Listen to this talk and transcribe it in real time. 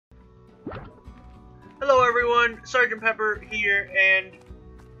Hello everyone, Sergeant Pepper here, and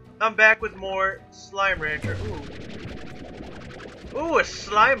I'm back with more Slime Rancher. Ooh, a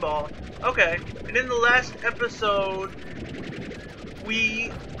slime ball. Okay, and in the last episode,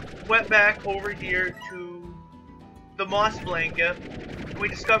 we went back over here to the moss blanket, and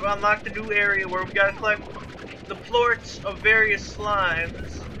we unlocked a new area where we gotta collect the plorts of various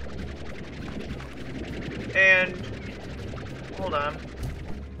slimes. And hold on,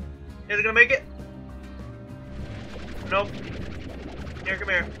 is it gonna make it? Nope. Here, come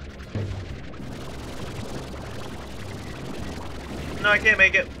here. No, I can't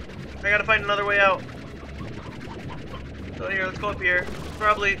make it. I gotta find another way out. So here, let's go up here.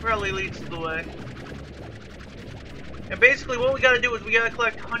 Probably leads to the way. And basically what we gotta do is we gotta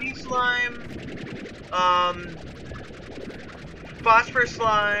collect honey slime, phosphorus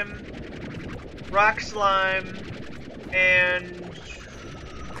slime, rock slime, and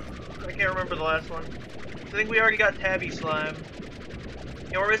I can't remember the last one. I think we already got tabby slime.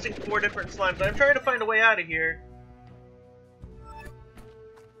 Yeah, we're missing 4 different slimes. I'm trying to find a way out of here.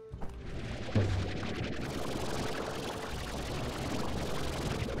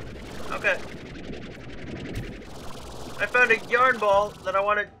 Okay. I found a yarn ball that I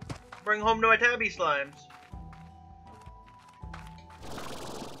want to bring home to my tabby slimes.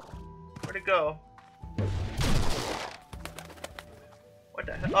 Where'd it go? What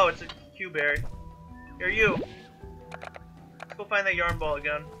the hell? Oh, it's a Q-berry. Here, you. Let's go find that yarn ball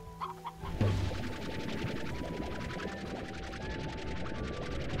again.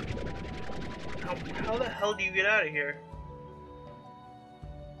 How the hell do you get out of here?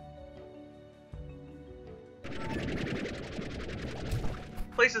 This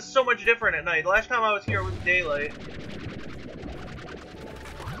place is so much different at night. The last time I was here it was daylight.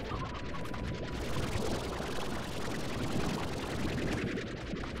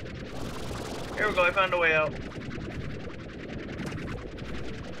 Here we go, I found a way out.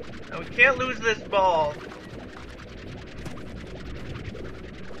 Now we can't lose this ball.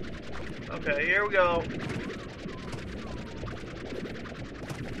 Okay, here we go.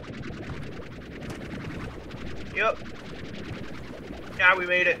 Yep. Yeah, we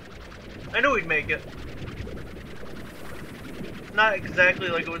made it. I knew we'd make it. Not exactly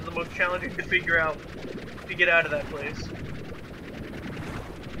like it was the most challenging to figure out to get out of that place.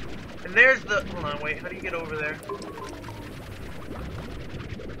 And there's the... Hold on, wait. How do you get over there?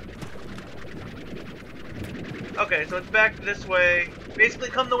 Okay, so it's back this way. Basically,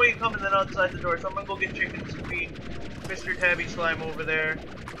 come the way you come and then outside the door. So I'm gonna go get chickens to feed Mr. Tabby Slime over there.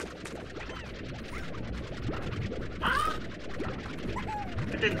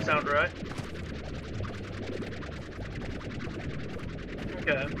 That didn't sound right.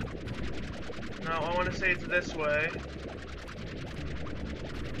 Okay. Now, I want to say it's this way.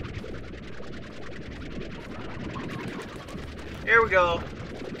 Here we go.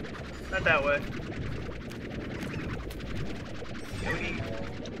 Not that way.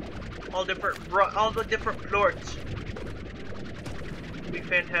 All the different plorts. It'll be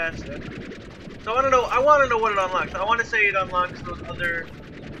fantastic. So I want to know what it unlocks. I want to say it unlocks those other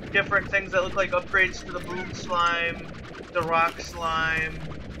different things that look like upgrades to the boom slime, the rock slime,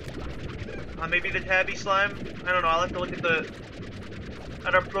 maybe the tabby slime. I don't know. I'll have to look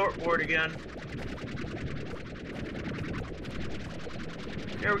at our plort board again.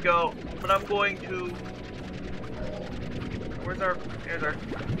 Here we go. But I'm going to... Where's our... There's our...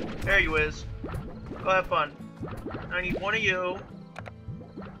 There you is. Go have fun. I need one of you.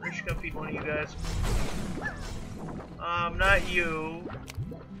 I'm just gonna feed one of you guys. Not you.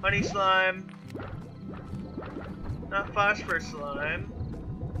 Honey slime. Not phosphorus slime.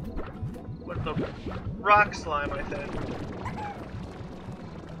 What's the... Rock slime, I think.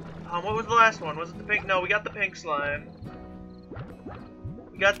 What was the last one? Was it the pink? No, we got the pink slime.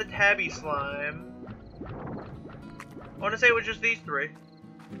 We got the tabby slime. I want to say it was just these 3.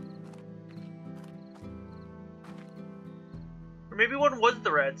 Or maybe one was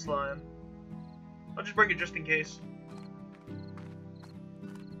the red slime. I'll just bring it just in case.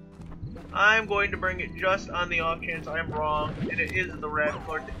 I'm going to bring it just on the off chance I am wrong, and it is the red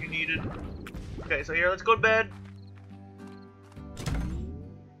plort that you needed. Okay, so here, let's go to bed.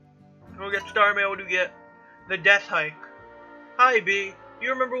 And we'll get Starman. What do we get? The Death Hike. Hi, B. You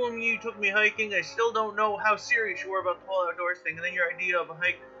remember when you took me hiking? I still don't know how serious you were about the whole outdoors thing, and then your idea of a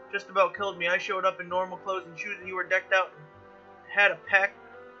hike just about killed me. I showed up in normal clothes and shoes, and you were decked out and had a pack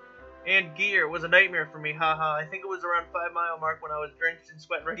and gear. It was a nightmare for me, haha. I think it was around 5 mile mark when I was drenched in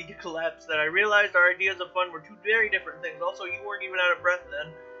sweat and ready to collapse that I realized our ideas of fun were 2 very different things. Also, you weren't even out of breath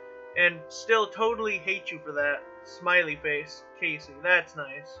then, and still totally hate you for that. Smiley face. Casey, that's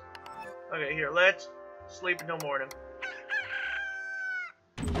nice. Okay, here, let's sleep until morning.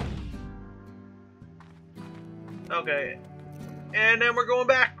 Okay. And then we're going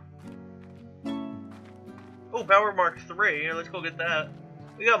back. Oh, Power Mark 3. Let's go get that.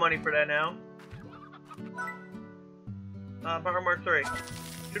 We got money for that now. Power Mark 3.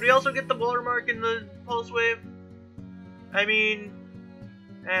 Should we also get the Water Mark in the Pulse Wave? I mean...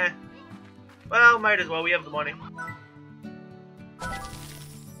 Well, might as well. We have the money.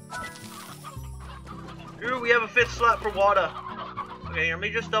 Ooh, we have a 5th slot for water. Okay, let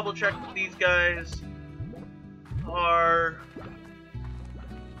me just double check that these guys are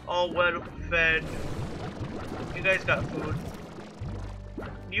all well fed. You guys got food.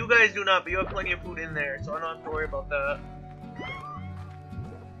 You guys do not, but you have plenty of food in there, so I don't have to worry about that.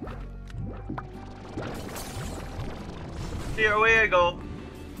 Here, away I go.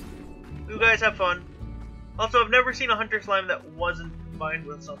 You guys have fun. Also, I've never seen a Hunter Slime that wasn't combined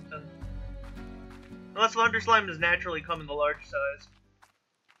with something. Unless the Hunter Slime does naturally come in the large size.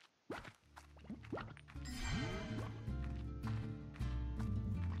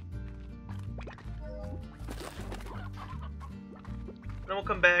 Then we'll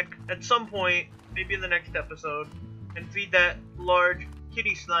come back at some point, maybe in the next episode, and feed that large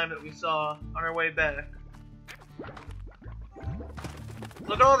kitty slime that we saw on our way back.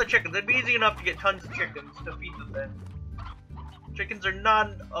 Look at all the chickens. It'd be easy enough to get tons of chickens to feed them then. Chickens are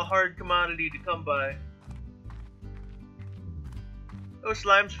not a hard commodity to come by. Those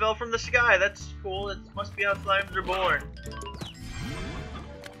slimes fell from the sky. That's cool. It must be how slimes are born.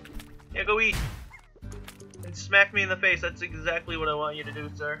 Yeah, go eat. And smack me in the face. That's exactly what I want you to do,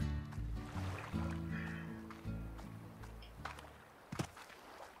 sir.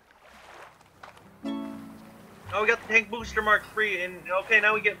 Oh, we got the Tank Booster Mark 3, and okay,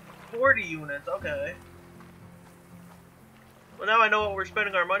 now we get 40 units. Okay. Well, now I know what we're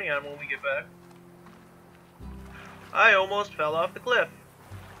spending our money on when we get back. I almost fell off the cliff.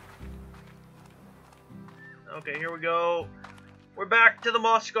 Okay, here we go. We're back to the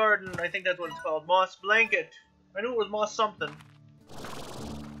Moss Garden. I think that's what it's called. Moss Blanket. I knew it was Moss something.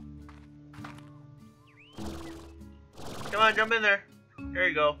 Come on, jump in there. There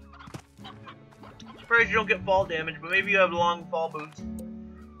you go. Surprised you don't get fall damage, but maybe you have long fall boots.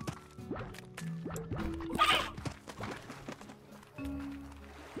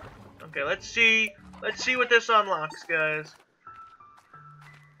 Okay, let's see what this unlocks, guys.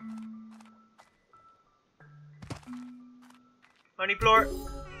 Honey Plort.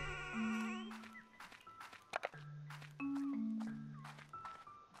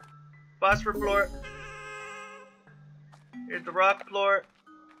 Phosphor Plort. Here's the Rock Plort.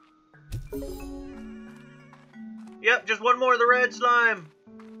 Yep, just one more of the red slime.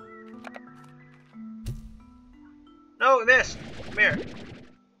 No, it missed. Come here.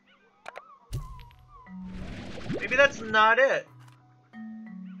 Maybe that's not it.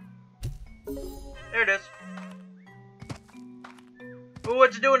 There it is. Ooh,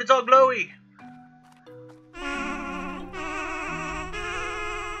 what's it doing? It's all glowy.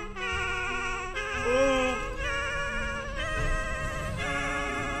 Ooh.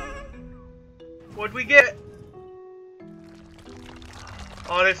 What'd we get?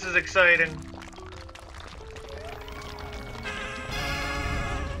 Oh, this is exciting.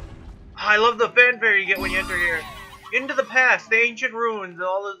 I love the fanfare you get when you enter here. Into the past, the ancient ruins,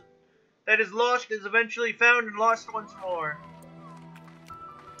 all that is lost is eventually found and lost once more.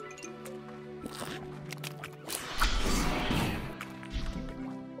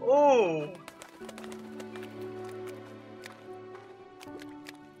 Oh!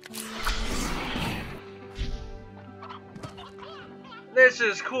 This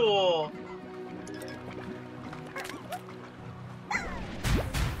is cool!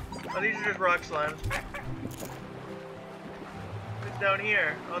 Oh, these are just rock slimes. What's down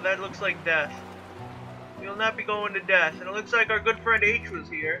here? Oh, that looks like death. We'll not be going to death. And it looks like our good friend H was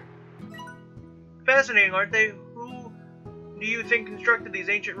here. Fascinating, aren't they? Who do you think constructed these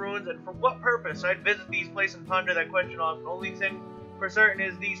ancient ruins, and for what purpose? I'd visit these places and ponder that question often. Only thing for certain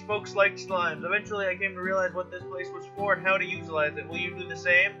is these folks like slimes. Eventually I came to realize what this place was for and how to utilize it. Will you do the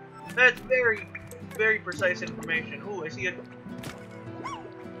same? That's very, very precise information. Ooh, I see it.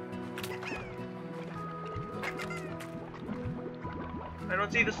 I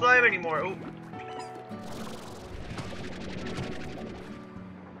don't see the slime anymore. Ooh.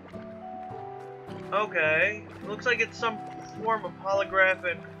 Okay. Looks like it's some form of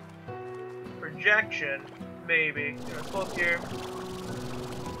holographic projection. Maybe. Let's go up here.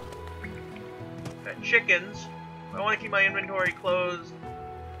 Got chickens. I want to keep my inventory closed.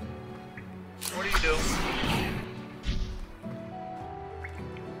 What do you do?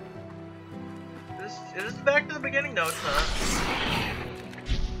 Is this back to the beginning? No, it's not.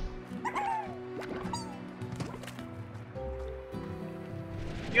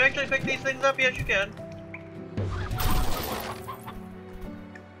 Can you actually pick these things up? Yes, you can.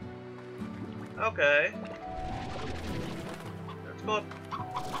 Okay. Let's go up.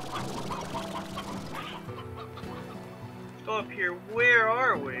 Let's go up here. Where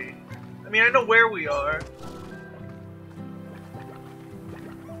are we? I mean, I know where we are.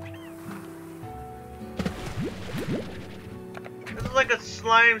 This is like a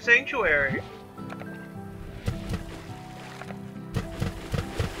slime sanctuary.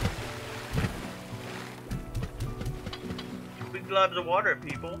 Big globs of water,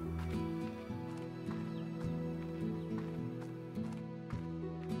 people.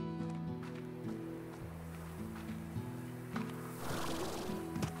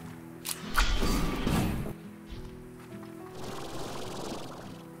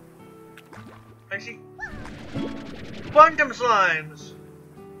 I see quantum slimes.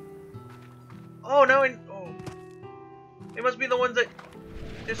 Oh, now oh, they must be the ones that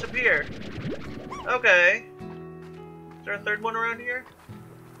disappear. Okay. Is there a third one around here?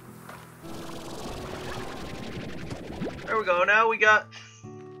 There we go. Now we got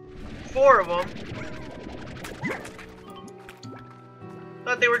 4 of them.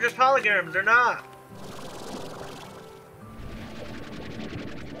 Thought they were just holograms. They're not.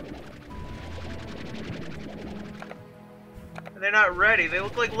 They're not ready. They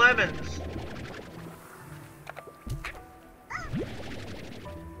look like lemons.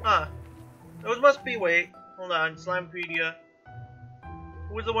 Huh. Those must be, wait. Hold on. Slimepedia.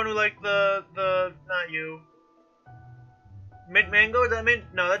 Who was the one who liked the not you. Mint mango? Is that mint?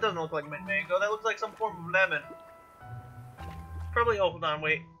 No, that doesn't look like mint mango. That looks like some form of lemon. Probably, oh, hold on,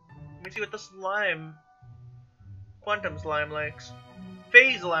 wait. Let me see what the slime, quantum slime likes.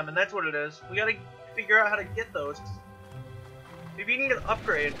 Phase lemon, that's what it is. We gotta figure out how to get those. Maybe you need an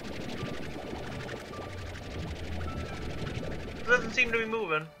upgrade. It doesn't seem to be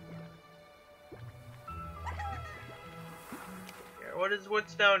moving. Here,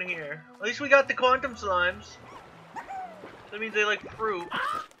 what's down here? At least we got the quantum slimes. That means they like fruit.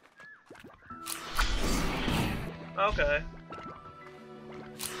 Okay.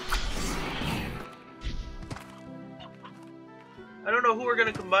 I don't know who we're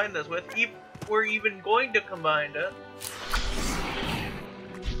gonna combine this with. If we're even going to combine it.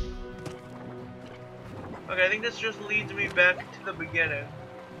 Okay, I think this just leads me back to the beginning.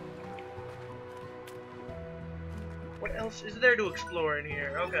 What else is there to explore in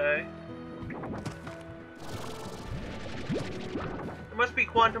here? Okay. There must be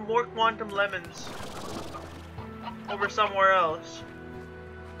more quantum lemons over somewhere else.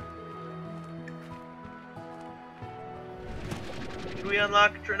 Did we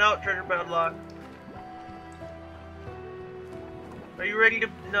unlock no, treasure padlock? Are you ready to?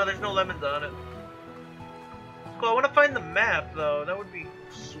 No, there's no lemons on it. Cool, I want to find the map though. That would be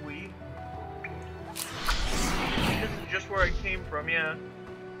sweet. I think this is just where I came from, yeah.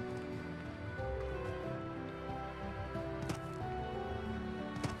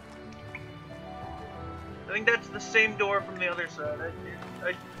 I think that's the same door from the other side.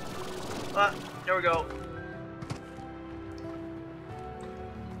 There we go.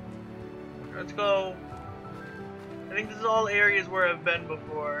 Let's go. I think this is all areas where I've been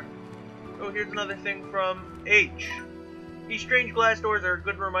before. Oh, here's another thing from H. These strange glass doors are a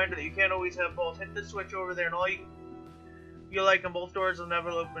good reminder that you can't always have both. Hit the switch over there and all you like and both doors will never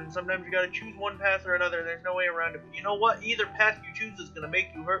open. Sometimes you gotta choose one path or another. There's no way around it. But you know what? Either path you choose is gonna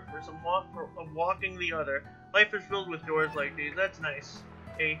make you hurt for walking the other. Life is filled with doors like these. That's nice.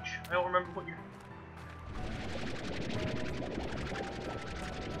 H. I don't remember what you're...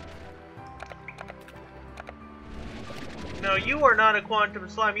 No, you are not a quantum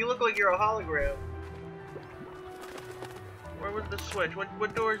slime. You look like you're a hologram. Where was the switch?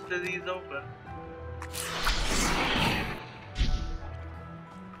 What doors do these open?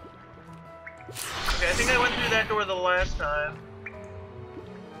 Okay, I think I went through that door the last time.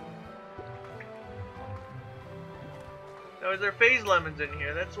 Now, is there phase lemons in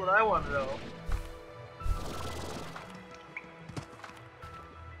here? That's what I want to know.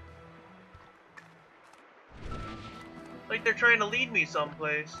 Like they're trying to lead me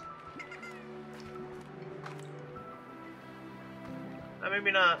someplace.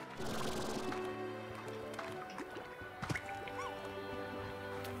 Maybe not.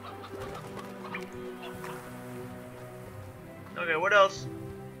 Okay, what else?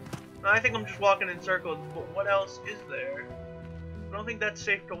 I think I'm just walking in circles, but what else is there? I don't think that's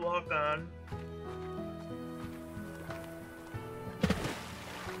safe to walk on.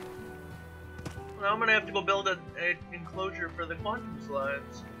 Now I'm gonna have to go build an enclosure for the quantum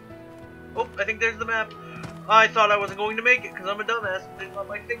slimes. Oh, I think there's the map. I thought I wasn't going to make it because I'm a dumbass and didn't let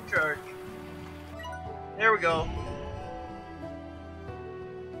my thing charge. There we go.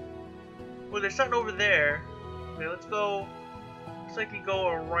 Well, there's something over there. Okay, let's go. Looks like you go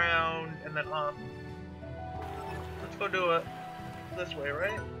around and then up. Let's go do it this way,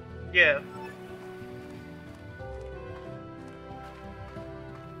 right? Yeah.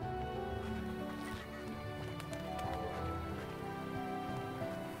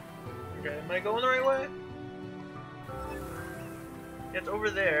 Okay, am I going the right way? It's over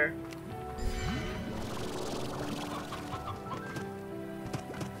there.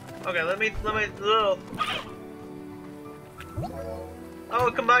 Okay, let me. Ugh. Oh,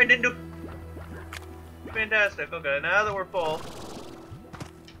 it combined into. Fantastic. Okay, now that we're full.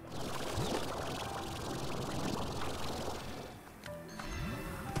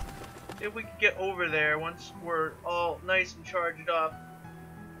 See if we can get over there once we're all nice and charged up.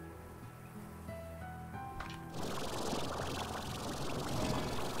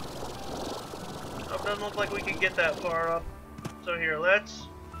 Oh, it doesn't look like we can get that far up. So here, let's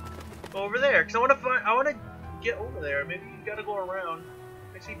go over there. Cause I want to get over there. Maybe you gotta go around.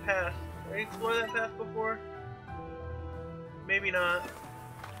 I see path. Did I explore that path before? Maybe not.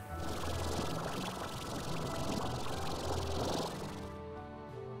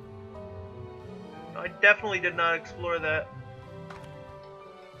 I definitely did not explore that.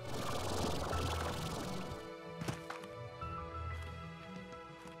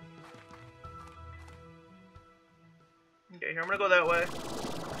 Okay, here I'm gonna go that way.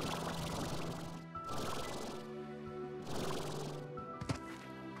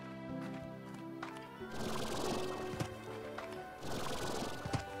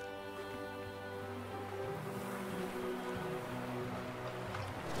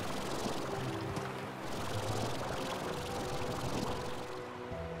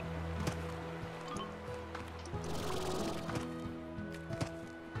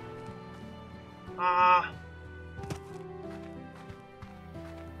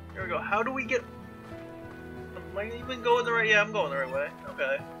 Here we go. How do we get... Am I even going the right... Yeah, I'm going the right way.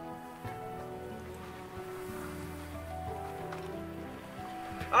 Okay.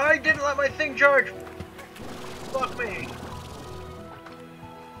 I didn't let my thing charge! Fuck me.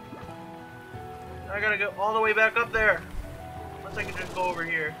 I gotta go all the way back up there. Unless I can just go over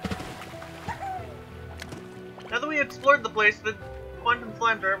here. Now that we explored the place, the quantum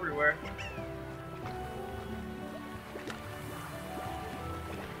slimes are everywhere.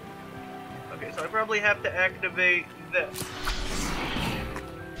 Okay, so I probably have to activate this.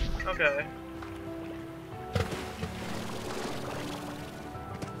 Okay.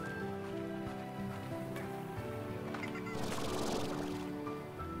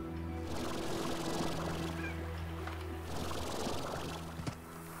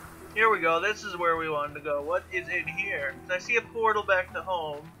 Here we go, this is where we wanted to go. What is in here? I see a portal back to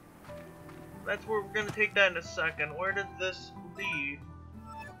home. That's where we're gonna take that in a second. Where did this lead?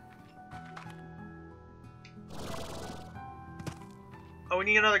 Oh, we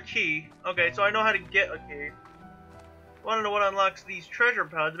need another key. Okay, so I know how to get a key. I want to know what unlocks these treasure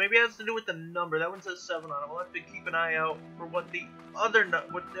pods. Maybe it has to do with the number. That one says 7 on it. We'll have to keep an eye out for what the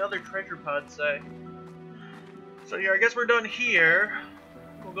other treasure pods say. So yeah, I guess we're done here.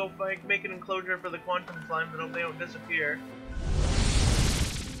 We'll go make an enclosure for the quantum slimes and hope they don't disappear.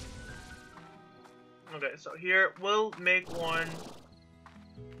 Okay, so here we'll make one.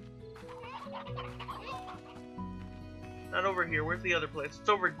 Not over here. Where's the other place? It's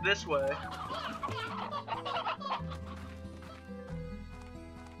over this way.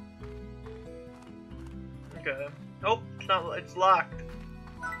 Okay. Oh, it's not. It's locked.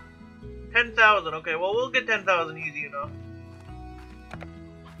 10,000. Okay, well we'll get 10,000 easy enough.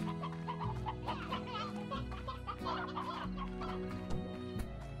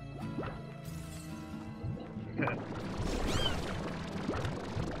 Okay.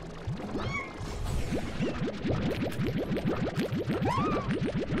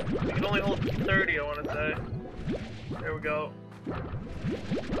 You can only hold 30, I want to say. There we go.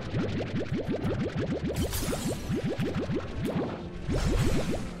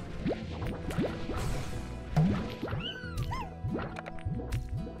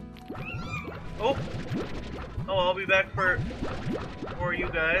 Oh! Oh, I'll be back for you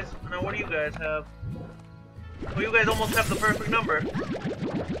guys. Now, what do you guys have? Well, you guys almost have the perfect number.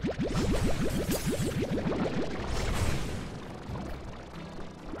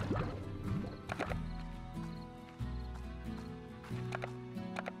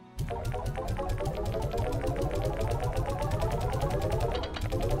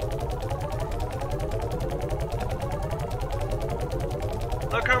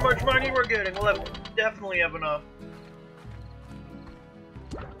 Look how much money we're getting. We'll definitely have enough.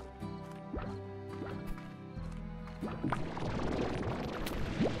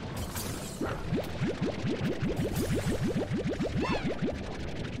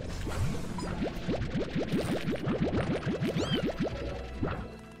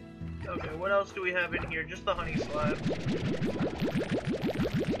 Okay, what else do we have in here? Just the honey slime.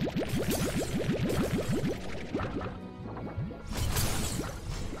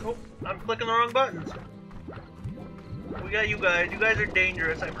 Oh, I'm clicking the wrong buttons. We got you guys. You guys are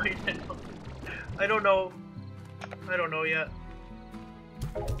dangerous. I don't know. I don't know yet.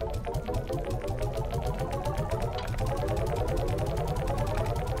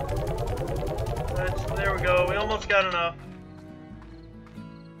 There we go. We almost got enough.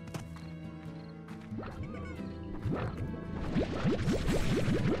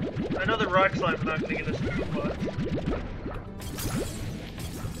 I know the rock slime's not going to get us too much.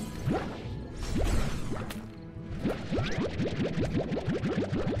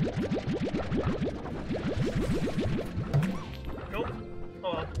 Nope.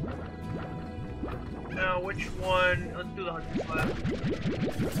 Oh well. Now, which one? Let's do the hunter slime.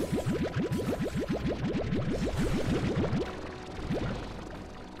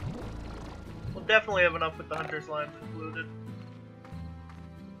 We'll definitely have enough with the hunter slimes included.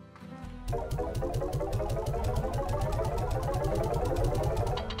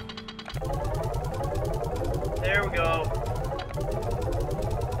 There we go.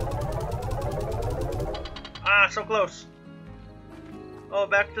 Ah, so close. Oh,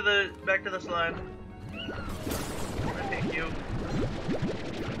 back to the slime. Thank you.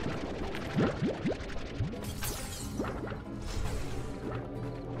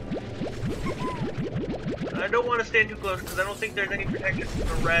 I don't want to stand too close because I don't think there's any protection from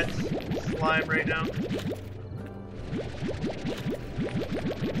the red slime right now.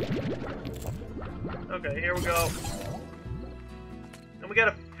 Okay, here we go. And we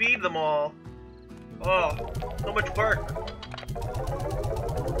gotta feed them all. Oh, so much work.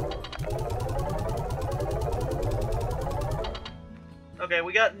 Okay,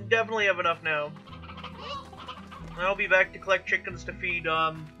 we definitely have enough now. I'll be back to collect chickens to feed,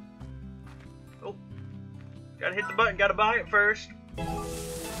 oh. Gotta hit the button, gotta buy it first.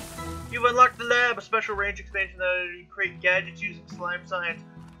 You've unlocked the lab, a special range expansion that will create gadgets using slime science.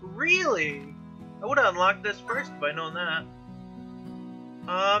 Really? I would have unlocked this first if I'd known that.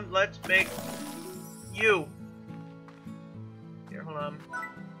 Let's make you. Here, hold on.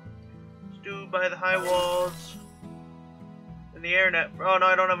 Let's do by the high walls. And the air net. Oh no,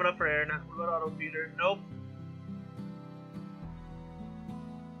 I don't have enough for air net. What about auto feeder? Nope.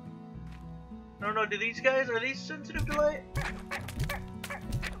 I don't know, do these guys, are these sensitive to light?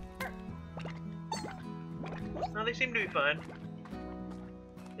 No, they seem to be fine.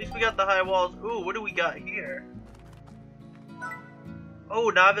 At least we got the high walls. Ooh, what do we got here?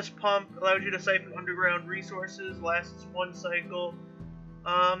 Oh, novice pump allows you to siphon underground resources, lasts 1 cycle.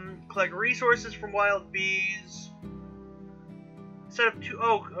 Collect resources from wild bees. Set up 2,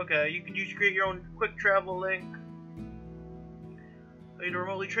 oh, okay, you can create your own quick travel link. You to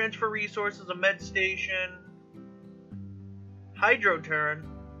remotely transfer resources, a med station. Hydro turn.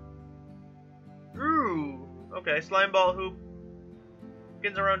 Ooh, okay, slime ball hoop.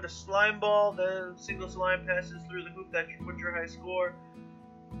 Begins around a slime ball, the single slime passes through the hoop that should put your high score.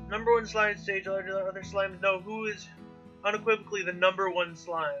 Number 1 slime stage, other slimes know who is unequivocally the number 1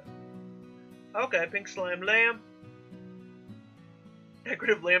 slime. Okay, pink slime lamp.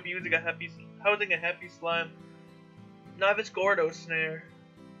 Decorative lamp housing a happy slime. Novice Gordo snare.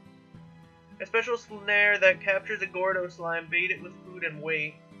 A special snare that captures a Gordo slime, bait it with food and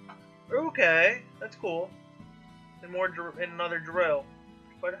weight. Okay, that's cool. And another drill.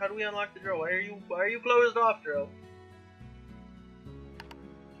 But how do we unlock the drill? Why are you closed off, drill?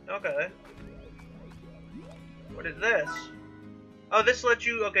 Okay. What is this? Oh, this lets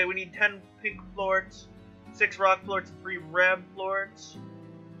you. Okay, we need 10 pink florts, 6 rock florts, and 3 red florts.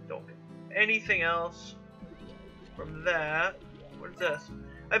 Don't get anything else from that. What is this?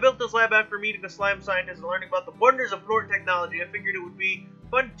 I built this lab after meeting a slime scientist and learning about the wonders of flort technology. I figured it would be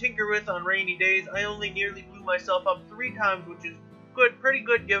fun to tinker with on rainy days. I only nearly blew myself up 3 times, which is pretty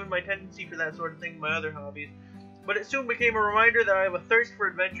good given my tendency for that sort of thing in my other hobbies. But it soon became a reminder that I have a thirst for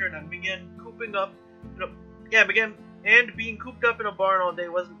adventure, and I began being cooped up in a barn all day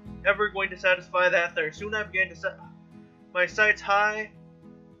wasn't ever going to satisfy that thirst. Soon I began to set my sights high.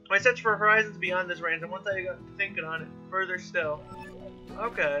 My sights for horizons beyond this range, and once I got thinking on it, further still.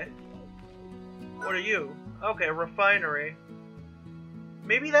 Okay. What are you? Okay, refinery.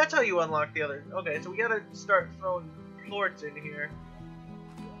 Maybe that's how you unlock the other. Okay, so we gotta start throwing florts in here.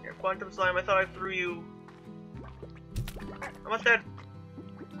 Here, Quantum Slime, I thought I threw you. Almost dead.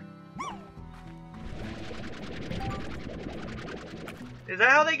 Is that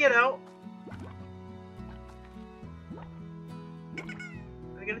how they get out?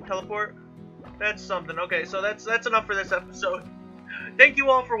 Are they gonna teleport? That's something. Okay, so that's enough for this episode. Thank you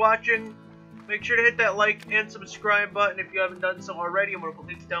all for watching. Make sure to hit that like and subscribe button if you haven't done so already. I'm gonna put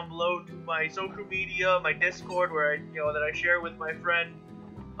links down below to my social media, my Discord, where I share with my friend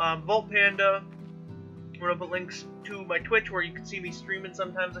Volt Panda. I'm gonna put links to my Twitch where you can see me streaming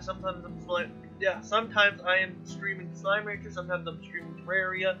sometimes. Sometimes I am streaming Slime Rancher, sometimes I'm streaming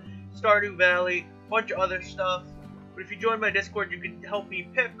Terraria, Stardew Valley, a bunch of other stuff. But if you join my Discord, you can help me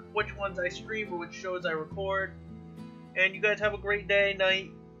pick which ones I stream or which shows I record. And you guys have a great day,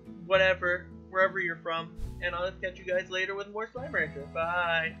 night, whatever, wherever you're from. And I'll catch you guys later with more Slime Rancher.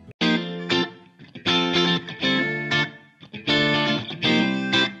 Bye!